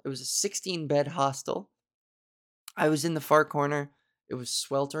people. It was a 16-bed hostel. I was in the far corner. It was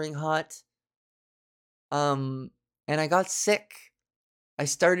sweltering hot. And I got sick. I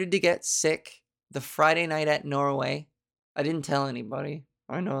started to get sick the Friday night at Norway. I didn't tell anybody.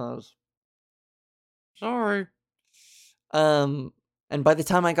 I know that was... Sorry. And by the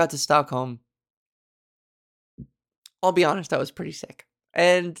time I got to Stockholm, I'll be honest, I was pretty sick.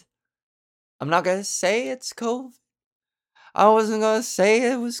 And I'm not going to say it's COVID. I wasn't going to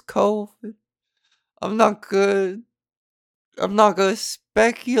say it was COVID. I'm not going to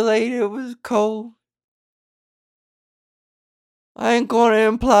speculate it was COVID. I ain't going to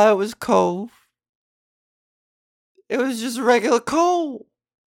imply it was cold. It was just regular cold.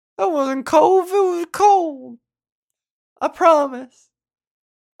 That wasn't cold. It was cold. I promise.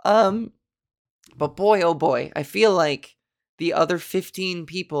 But boy, oh boy, I feel like the other 15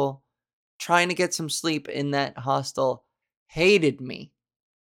 people trying to get some sleep in that hostel hated me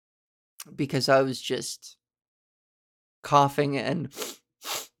because I was just coughing and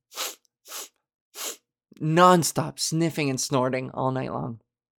nonstop sniffing and snorting all night long.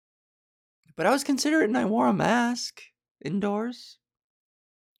 But I was considerate and I wore a mask indoors.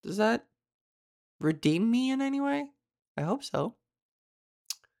 Does that redeem me in any way? I hope so.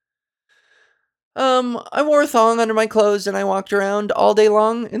 I wore a thong under my clothes and I walked around all day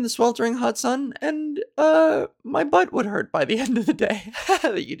long in the sweltering hot sun, and my butt would hurt by the end of the day.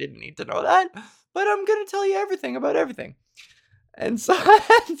 You didn't need to know that, but I'm gonna tell you everything about everything. And so,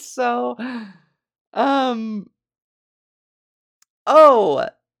 oh,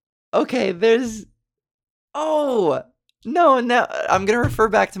 okay, no, I'm gonna refer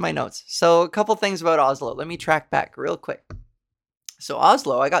back to my notes. So, a couple things about Oslo. Let me track back real quick. So,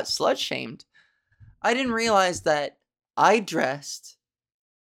 Oslo, I got slut shamed. I didn't realize that I dressed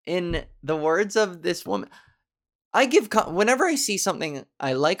in the words of this woman. Whenever I see something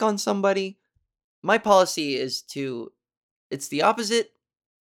I like on somebody, my policy is it's the opposite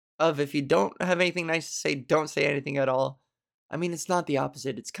of if you don't have anything nice to say, don't say anything at all. I mean, it's not the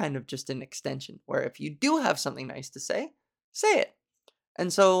opposite. It's kind of just an extension where if you do have something nice to say it.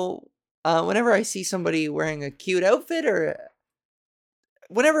 And so whenever I see somebody wearing a cute outfit or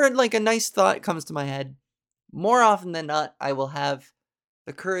whenever like a nice thought comes to my head, more often than not, I will have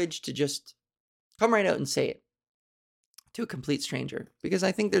the courage to just come right out and say it to a complete stranger because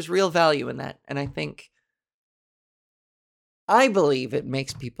I think there's real value in that. And I believe it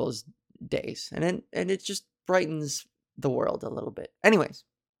makes people's days and it just brightens the world a little bit. Anyways,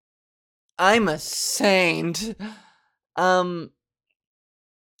 I'm a saint. But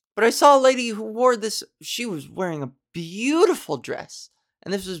I saw a lady who wore this. She was wearing a beautiful dress.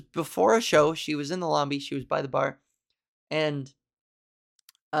 And this was before a show. She was in the lobby. She was by the bar. And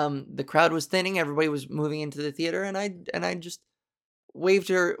the crowd was thinning. Everybody was moving into the theater. And I just waved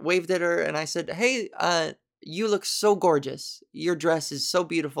at her. And I said, hey, you look so gorgeous. Your dress is so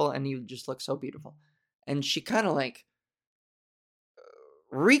beautiful. And you just look so beautiful. And she kind of like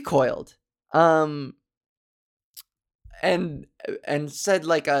recoiled. And said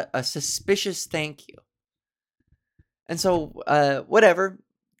like a suspicious thank you. And so, whatever.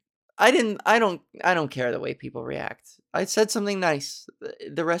 I don't care the way people react. I said something nice.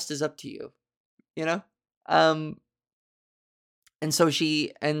 The rest is up to you, you know? And so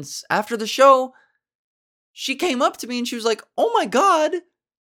after the show, she came up to me and she was like, oh my God,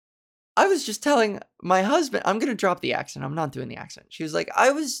 I was just telling my husband, I'm going to drop the accent. I'm not doing the accent. She was like,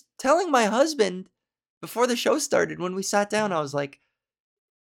 I was telling my husband before the show started, when we sat down, I was like,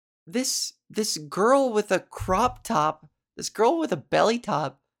 this girl with a crop top, this girl with a belly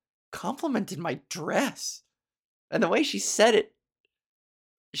top complimented my dress. And the way she said it,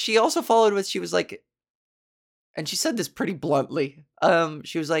 she also followed with, she was like, and she said this pretty bluntly.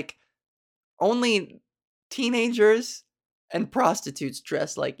 She was like, only teenagers and prostitutes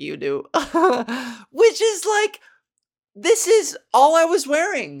dress like you do. Which is like, this is all I was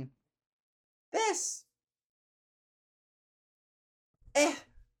wearing. This.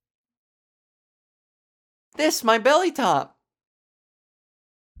 This, my belly top.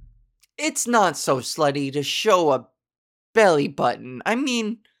 It's not so slutty to show a belly button. I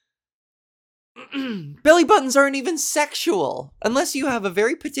mean, belly buttons aren't even sexual. Unless you have a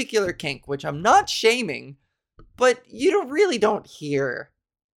very particular kink, which I'm not shaming, but you really don't hear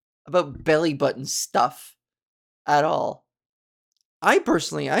about belly button stuff at all. I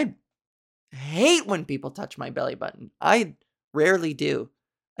hate when people touch my belly button. I rarely do.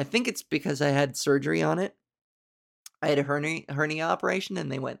 I think it's because I had surgery on it. I had a hernia operation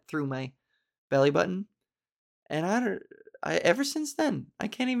and they went through my belly button. And ever since then, I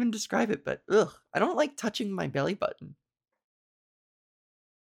can't even describe it, but I don't like touching my belly button.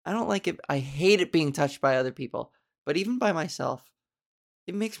 I don't like it. I hate it being touched by other people, but even by myself,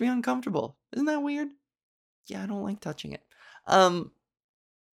 it makes me uncomfortable. Isn't that weird? Yeah, I don't like touching it.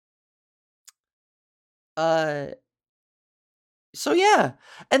 So yeah.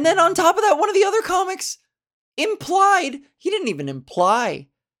 And then on top of that, one of the other comics he didn't even imply.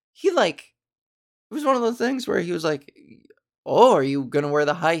 It was one of those things where he was like, oh, are you going to wear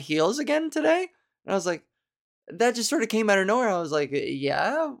the high heels again today? And I was like, that just sort of came out of nowhere. I was like,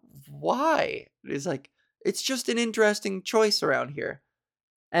 yeah, why? He's like, it's just an interesting choice around here.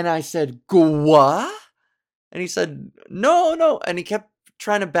 And I said, what? And he said, no. And he kept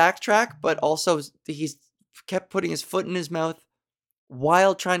trying to backtrack, but also he kept putting his foot in his mouth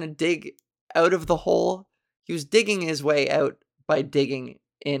while trying to dig out of the hole. He was digging his way out by digging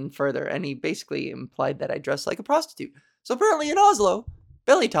in further, and he basically implied that I dress like a prostitute. So apparently in Oslo,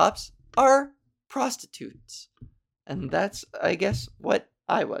 belly tops are prostitutes. And that's, I guess, what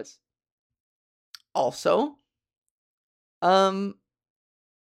I was. Also, it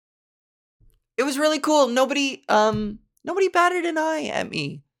was really cool. Nobody batted an eye at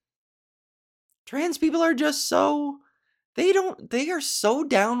me. Trans people are just so, they are so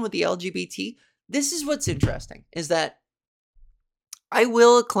down with the LGBT. This is what's interesting, is that I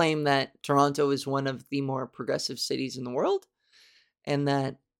will claim that Toronto is one of the more progressive cities in the world, and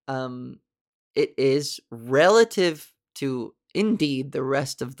that it is, relative to indeed the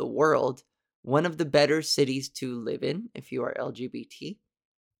rest of the world, one of the better cities to live in if you are LGBT.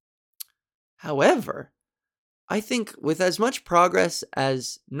 However, I think with as much progress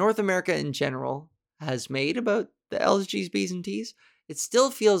as North America in general has made about the LGs, Bs, and Ts, it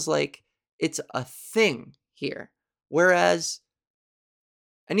still feels like it's a thing here. Whereas,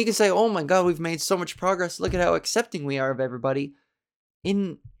 and you can say, oh my God, we've made so much progress. Look at how accepting we are of everybody.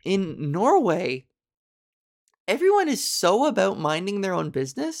 In Norway, everyone is so about minding their own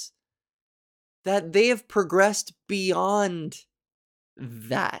business that they have progressed beyond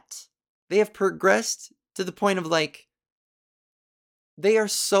that. They have progressed to the point of like, they are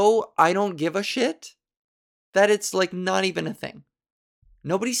so I don't give a shit that it's like not even a thing.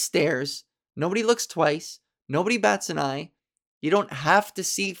 Nobody stares. Nobody looks twice. Nobody bats an eye. You don't have to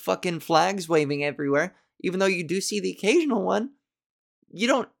see fucking flags waving everywhere. Even though you do see the occasional one,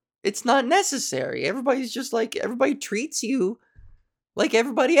 it's not necessary. Everybody's just like, everybody treats you like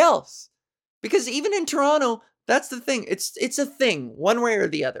everybody else. Because even in Toronto, that's the thing. It's a thing, one way or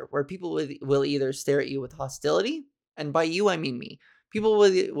the other, where people will either stare at you with hostility, and by you, I mean me. People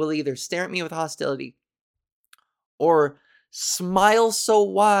will either stare at me with hostility or smile so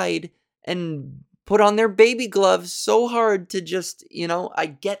wide and put on their baby gloves so hard to just, I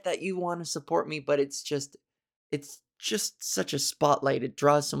get that you want to support me, but it's just such a spotlight. It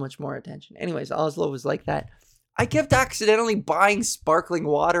draws so much more attention. Anyways, Oslo was like that. I kept accidentally buying sparkling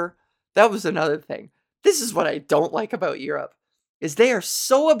water. That was another thing. This is what I don't like about Europe, is they are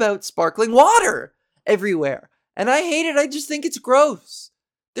so about sparkling water everywhere. And I hate it. I just think it's gross.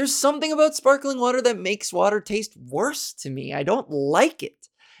 There's something about sparkling water that makes water taste worse to me. I don't like it.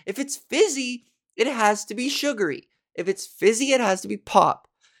 If it's fizzy, it has to be sugary. If it's fizzy, it has to be pop.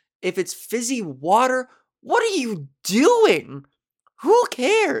 If it's fizzy water, what are you doing? Who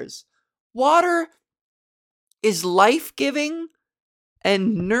cares? Water is life-giving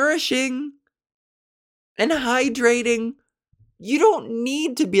and nourishing and hydrating. You don't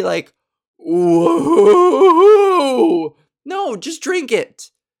need to be like, whoa. No, just drink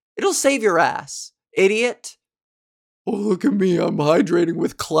it. It'll save your ass, idiot. Oh, look at me. I'm hydrating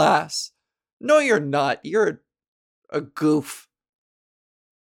with class. No, you're not. You're a goof.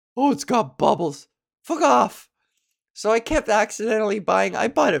 Oh, it's got bubbles. Fuck off. So I kept accidentally I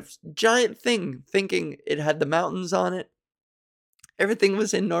bought a giant thing thinking it had the mountains on it. Everything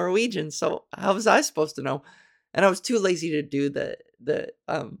was in Norwegian, so how was I supposed to know? And I was too lazy to do the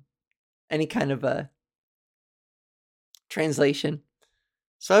any kind of a translation.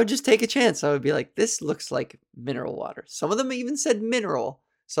 So I would just take a chance. I would be like, this looks like mineral water. Some of them even said mineral.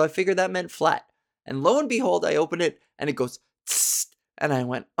 So I figured that meant flat. And lo and behold, I open it and it goes, tss, and I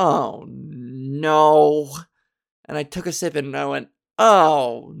went, oh no. And I took a sip and I went,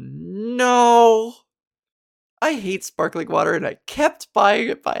 oh no. I hate sparkling water and I kept buying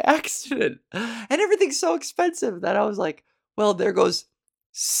it by accident. And everything's so expensive that I was like, well, there goes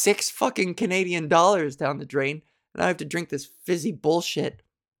 $6 fucking Canadian dollars down the drain. And I have to drink this fizzy bullshit.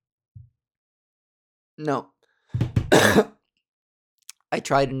 No. I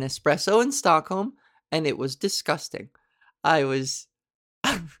tried an espresso in Stockholm and it was disgusting. I was...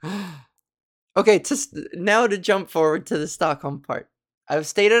 Okay, now to jump forward to the Stockholm part. I've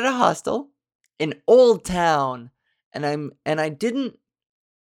stayed at a hostel in Old Town, and I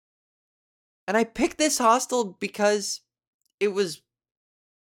picked this hostel because it was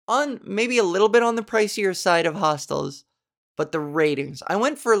on maybe a little bit on the pricier side of hostels, but the ratings, I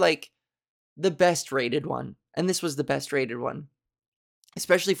went for like the best rated one, and this was the best rated one,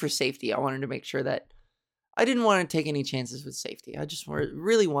 especially for safety. I wanted to make sure that I didn't want to take any chances with safety. I just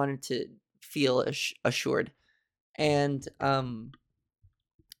really wanted to feel assured. And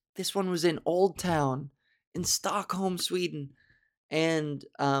this one was in Old Town in Stockholm, Sweden. And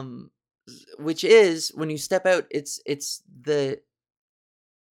which is, when you step out, it's the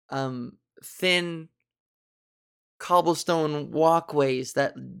thin cobblestone walkways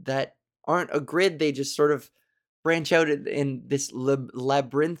that aren't a grid. They just sort of branch out in this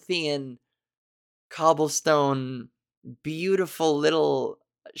labyrinthian cobblestone, beautiful little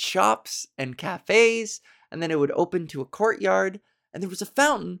shops and cafes, and then it would open to a courtyard, and there was a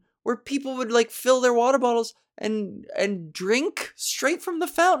fountain where people would like fill their water bottles and drink straight from the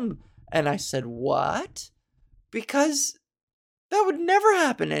fountain. And I said, "What?" Because that would never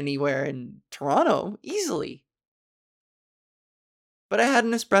happen anywhere in Toronto easily. But I had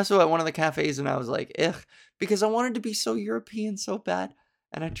an espresso at one of the cafes and I was like, ugh, because I wanted to be so European so bad.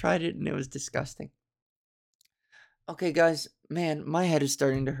 And I tried it and it was disgusting. Okay, guys, man, my head is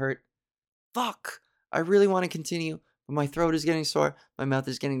starting to hurt. Fuck. I really want to continue, but my throat is getting sore, my mouth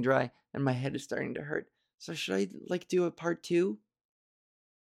is getting dry, and my head is starting to hurt. So should I like do a part 2?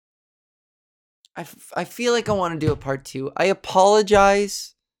 I feel like I want to do a part 2. I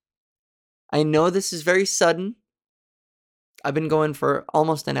apologize. I know this is very sudden. I've been going for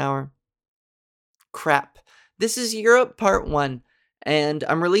almost an hour. Crap. This is Europe part 1, and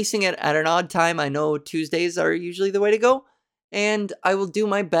I'm releasing it at an odd time. I know Tuesdays are usually the way to go, and I will do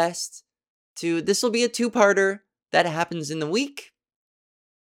my best to... This will be a 2-parter that happens in the week.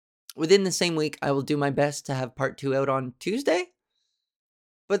 Within the same week, I will do my best to have part 2 out on Tuesday.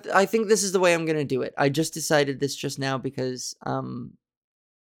 But I think this is the way I'm going to do it. I just decided this just now because, and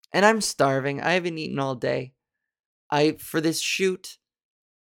I'm starving. I haven't eaten all day. For this shoot,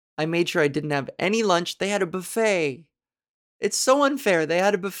 I made sure I didn't have any lunch. They had a buffet. It's so unfair. They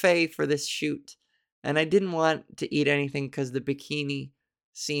had a buffet for this shoot. And I didn't want to eat anything because the bikini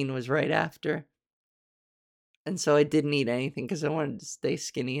scene was right after. And so I didn't eat anything because I wanted to stay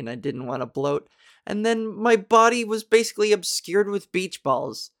skinny and I didn't want to bloat. And then my body was basically obscured with beach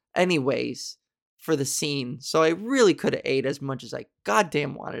balls anyways for the scene. So I really could have ate as much as I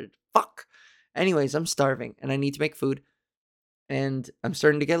goddamn wanted. Fuck. Anyways, I'm starving and I need to make food. And I'm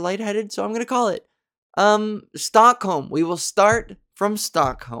starting to get lightheaded, so I'm going to call it. Stockholm. We will start from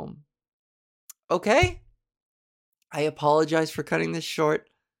Stockholm. Okay? I apologize for cutting this short.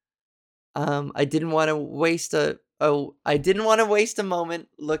 I didn't want to waste a moment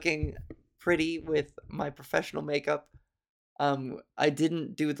looking pretty with my professional makeup. I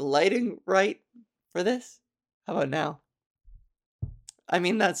didn't do the lighting right for this. How about now? I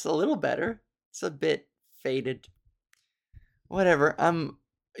mean, that's a little better. It's a bit faded. Whatever.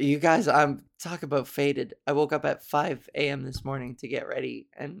 You guys, talk about faded. I woke up at 5 a.m. this morning to get ready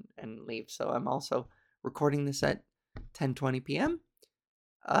and leave. So I'm also recording this at 10:20 p.m.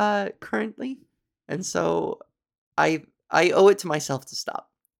 Currently. And so I owe it to myself to stop.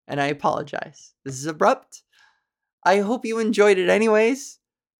 And I apologize. This is abrupt. I hope you enjoyed it anyways.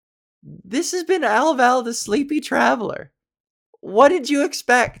 This has been Alval the Sleepy Traveler. What did you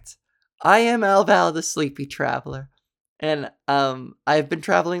expect? I am Alval the Sleepy Traveler. And I've been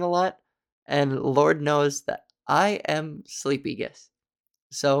traveling a lot. And Lord knows that I am sleepy, guys.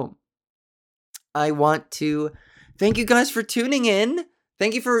 So I want to thank you guys for tuning in.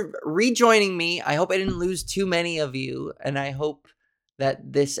 Thank you for rejoining me. I hope I didn't lose too many of you. And I hope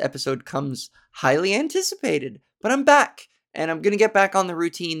that this episode comes highly anticipated. But I'm back. And I'm going to get back on the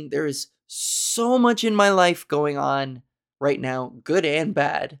routine. There is so much in my life going on right now. Good and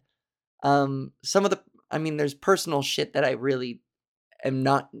bad. There's personal shit that I really am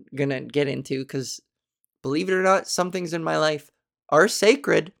not going to get into. Because believe it or not, some things in my life are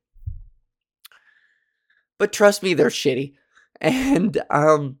sacred. But trust me, they're shitty. And,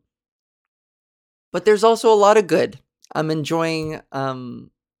 but there's also a lot of good. I'm enjoying,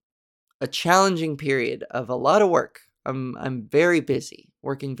 a challenging period of a lot of work. I'm very busy,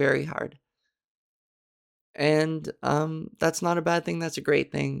 working very hard. And, that's not a bad thing. That's a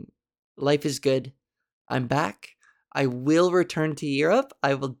great thing. Life is good. I'm back. I will return to Europe.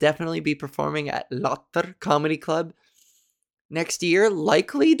 I will definitely be performing at Lotter Comedy Club next year,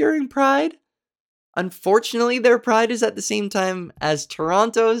 likely during Pride. Unfortunately, their Pride is at the same time as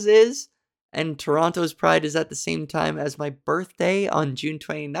Toronto's is, and Toronto's Pride is at the same time as my birthday on June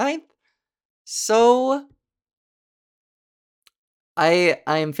 29th. So, I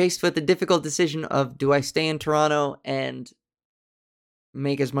am faced with the difficult decision of, do I stay in Toronto and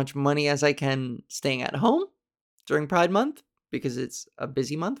make as much money as I can staying at home during Pride Month, because it's a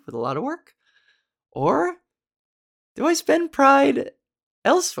busy month with a lot of work? Or do I spend Pride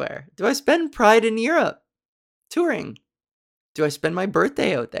elsewhere? Do I spend Pride in Europe, touring? Do I spend my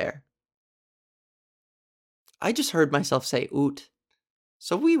birthday out there? I just heard myself say oot.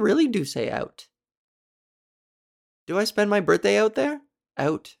 So we really do say out. Do I spend my birthday out there?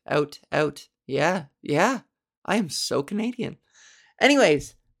 Out, out, out. Yeah. I am so Canadian.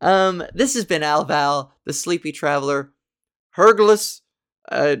 Anyways, this has been Alval, the Sleepy Traveler, Hergless,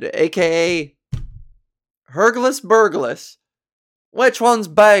 aka Hergless Burgless. Which one's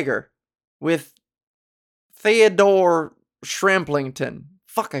bagger? With Theodore Shrimplington.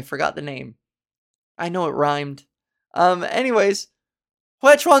 Fuck, I forgot the name. I know it rhymed. Anyways,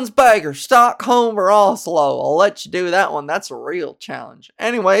 which one's bagger? Stockholm or Oslo? I'll let you do that one. That's a real challenge.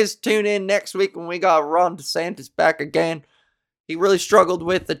 Anyways, tune in next week when we got Ron DeSantis back again. He really struggled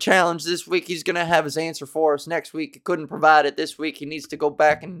with the challenge this week. He's going to have his answer for us next week. He couldn't provide it this week. He needs to go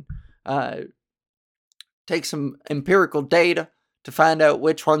back and take some empirical data to find out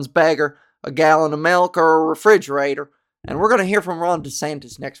which one's bagger, a gallon of milk or a refrigerator. And we're going to hear from Ron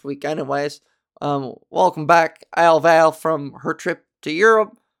DeSantis next week anyways. Welcome back, Al Val, from her trip to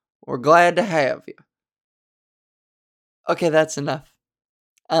Europe. We're glad to have you. Okay, that's enough.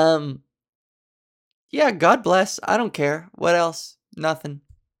 Yeah, God bless. I don't care. What else? Nothing.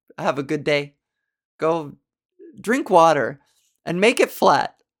 Have a good day. Go drink water and make it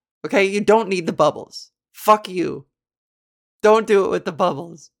flat. Okay, you don't need the bubbles. Fuck you. Don't do it with the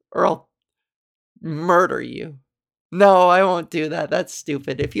bubbles or I'll murder you. No, I won't do that. That's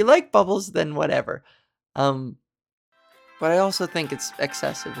stupid. If you like bubbles, then whatever. But I also think it's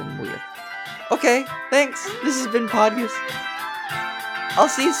excessive and weird. Okay, thanks. This has been Podgus. I'll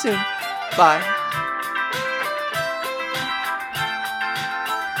see you soon. Bye.